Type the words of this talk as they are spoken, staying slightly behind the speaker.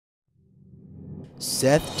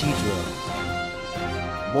Seth Tidro,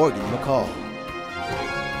 Morgan McCall,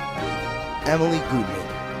 Emily Goodman,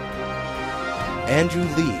 Andrew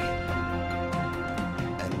Lee,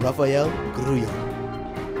 and Rafael Grullo.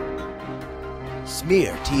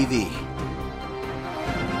 S.M.E.A.R TV,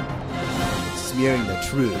 smearing the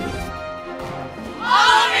truth.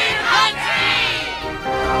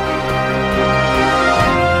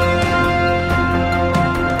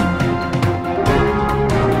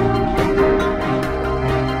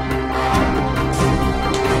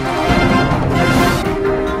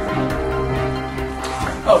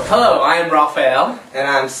 Oh, hello, I am Raphael. And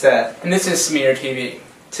I'm Seth. And this is S.M.E.A.R TV.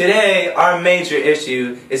 Today, our major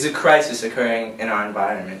issue is a crisis occurring in our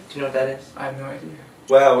environment. Do you know what that is? I have no idea.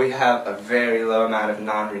 Well, we have a very low amount of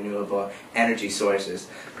non-renewable energy sources.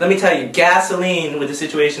 Let me tell you, gasoline, with the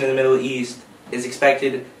situation in the Middle East, is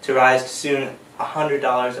expected to rise to soon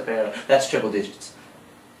 $100 a barrel. That's triple digits.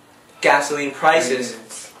 Gasoline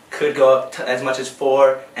prices could go up to as much as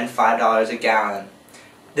 $4 and $5 a gallon.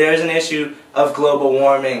 There is an issue of global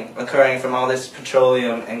warming occurring from all this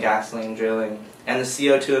petroleum and gasoline drilling, and the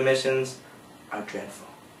CO2 emissions are dreadful.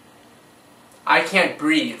 I can't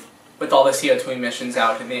breathe with all the CO2 emissions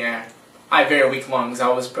out in the air. I have very weak lungs. I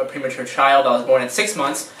was a premature child. I was born at 6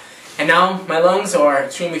 months, and now my lungs are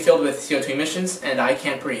extremely filled with CO2 emissions, and I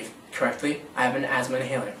can't breathe correctly. I have an asthma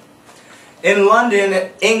inhaler. In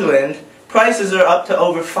London, England, prices are up to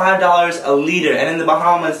over $5 a liter, and in the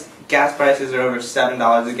Bahamas, gas prices are over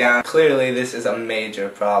 $7 a gallon. Clearly, this is a major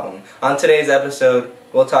problem. On today's episode,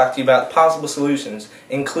 we'll talk to you about possible solutions,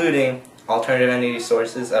 including alternative energy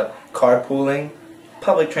sources of carpooling,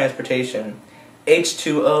 public transportation,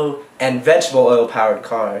 H2O and vegetable oil-powered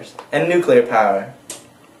cars, and nuclear power.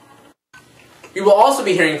 We will also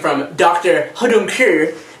be hearing from Dr. Hudum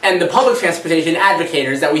Kir and the public transportation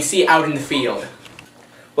advocators that we see out in the field.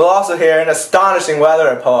 We'll also hear an astonishing weather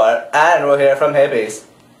report, and we'll hear from hippies.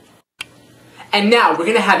 And now, we're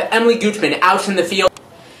going to have Emily Gutman out in the field.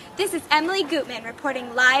 This is Emily Gutman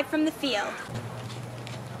reporting live from the field.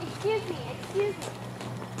 Excuse me.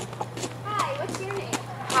 Hi, what's your name?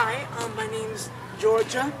 Hi, my name's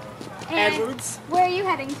Georgia Edwards. Where are you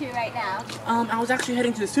heading to right now? I was actually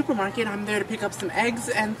heading to the supermarket. I'm there to pick up some eggs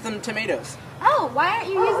and some tomatoes. Oh, why aren't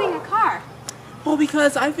you using a car? Well,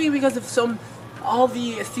 because I think because of all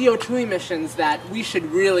the CO2 emissions that we should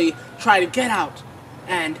really try to get out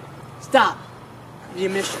and stop the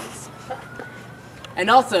emissions. And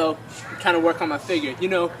also, trying to work on my figure. You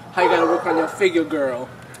know how you gotta work on your figure, girl.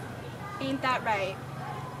 Ain't that right?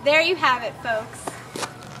 There you have it, folks.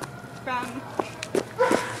 From...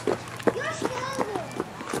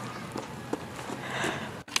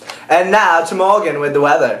 And now to Morgan with the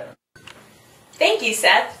weather. Thank you,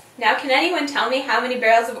 Seth. Now can anyone tell me how many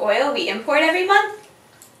barrels of oil we import every month?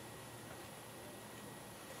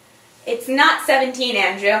 It's not 17,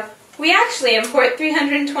 Andrew. We actually import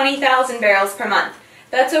 320,000 barrels per month.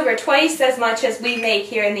 That's over twice as much as we make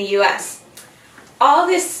here in the U.S. All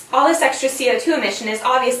this extra CO2 emission is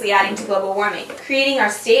obviously adding to global warming, creating our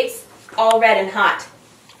states all red and hot.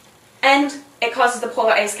 And it causes the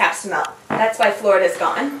polar ice caps to melt. That's why Florida's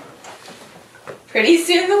gone. Pretty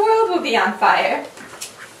soon the world will be on fire.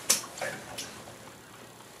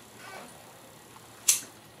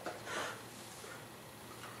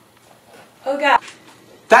 Oh God.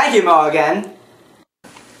 Thank you, Morgan.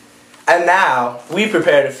 And now, we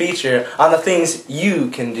prepared a feature on the things you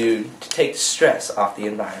can do to take the stress off the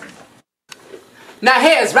environment. Now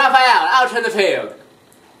here's Raphael out in the field.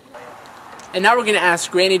 And now we're going to ask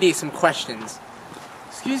Granny D some questions.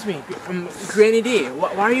 Excuse me, Granny D,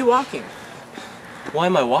 why are you walking? Why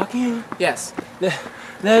am I walking? Yes. There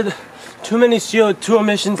are too many CO2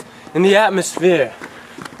 emissions in the atmosphere.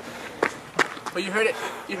 Well, you heard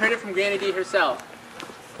it from Granny D herself.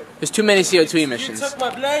 There's too many CO2 emissions. You took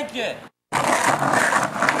my blanket!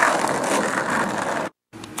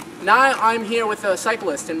 Now I'm here with a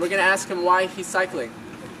cyclist, and we're going to ask him why he's cycling.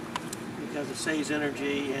 Because it saves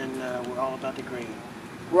energy, and we're all about the green.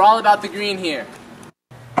 We're all about the green here.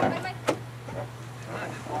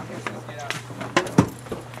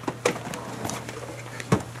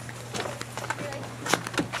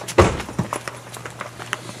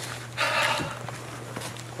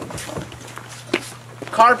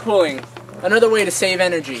 Carpooling, another way to save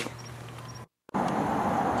energy.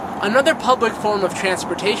 Another public form of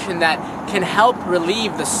transportation that can help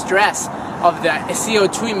relieve the stress of the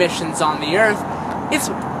CO2 emissions on the earth is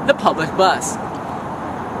the public bus.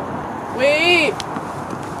 Wait!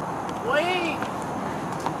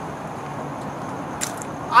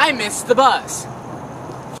 I missed the bus.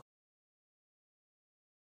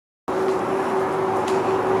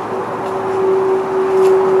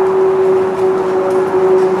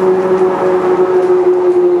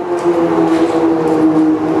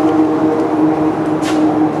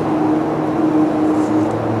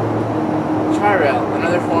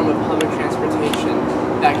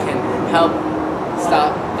 help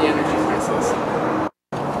stop the energy crisis.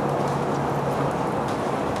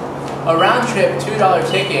 A round-trip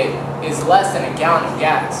 $2 ticket is less than a gallon of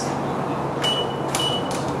gas.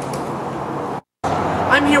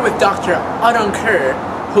 I'm here with Dr. S.M.E.A.R,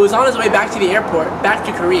 who is on his way back to the airport, back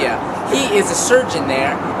to Korea. He is a surgeon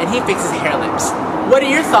there, and he fixes hair lips. What are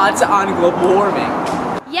your thoughts on global warming?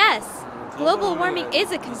 Yes, global warming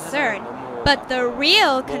is a concern, but the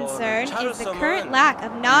real concern is the current lack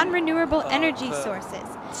of non-renewable energy sources.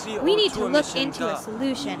 We need to look into a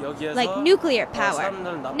solution, like nuclear power.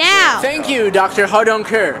 Now! Thank you, Dr.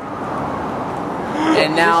 S.M.E.A.R.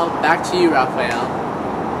 And now, back to you, Raphael.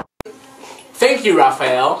 Thank you,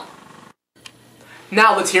 Raphael.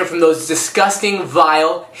 Now let's hear from those disgusting,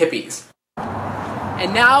 vile hippies.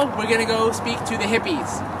 And now we're gonna go speak to the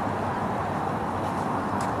hippies.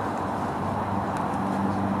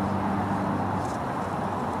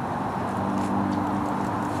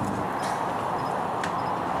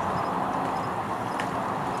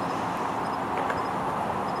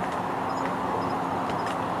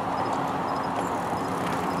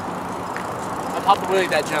 I'll pop a wheelie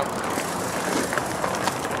that jump.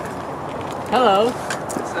 Hello.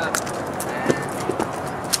 What's up?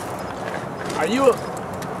 Are you...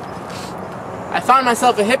 I found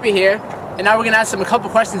myself a hippie here, and now we're going to ask him a couple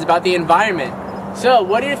questions about the environment. So,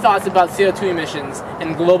 what are your thoughts about CO2 emissions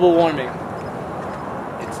and global warming?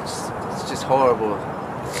 It's just horrible.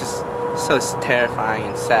 It's just so terrifying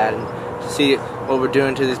and sad to see what we're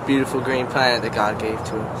doing to this beautiful green planet that God gave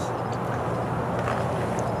to us.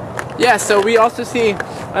 Yeah, so we also see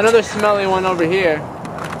another smelly one over here.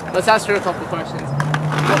 Let's ask her a couple questions.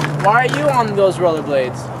 Why are you on those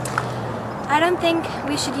rollerblades? I don't think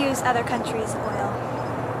we should use other countries' oil.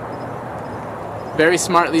 Very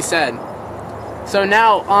smartly said. So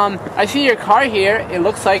now, I see your car here. It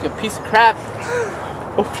looks like a piece of crap.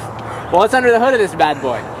 What's under the hood of this bad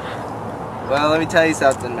boy? Well, let me tell you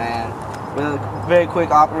something, man. With a very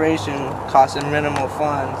quick operation costing minimal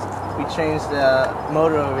funds, we changed the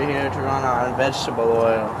motor over here to run on vegetable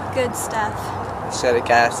oil Good stuff. instead of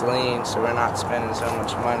gasoline, so we're not spending so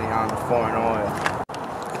much money on foreign oil.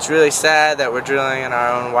 It's really sad that we're drilling in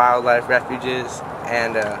our own wildlife refuges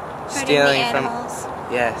and stealing Hurting the from... animals.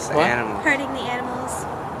 Yes, the What? animals. Hurting the animals.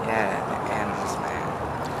 Yeah, the animals,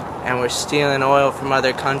 man. And we're stealing oil from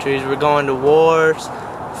other countries. We're going to wars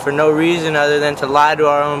for no reason other than to lie to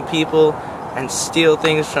our own people and steal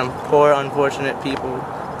things from poor, unfortunate people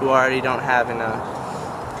who already don't have enough.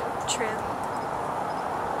 True.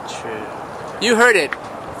 True. You heard it.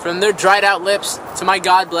 From their dried out lips to my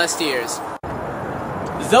God-blessed ears.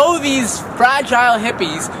 Though these fragile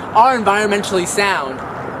hippies are environmentally sound,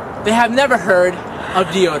 they have never heard of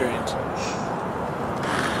deodorant.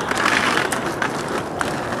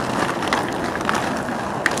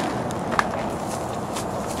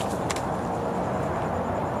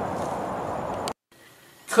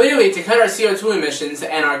 Clearly, to cut our CO2 emissions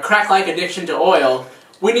and our crack-like addiction to oil,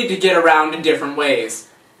 we need to get around in different ways,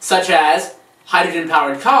 such as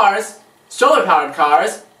hydrogen-powered cars, solar-powered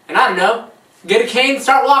cars, and I don't know, get a cane and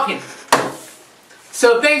start walking.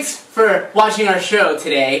 So thanks for watching our show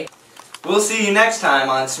today. We'll see you next time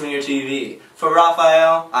on S.M.E.A.R TV. For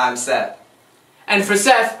Raphael, I'm Seth. And for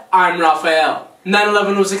Seth, I'm Raphael.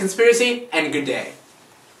 9/11 was a conspiracy, and good day.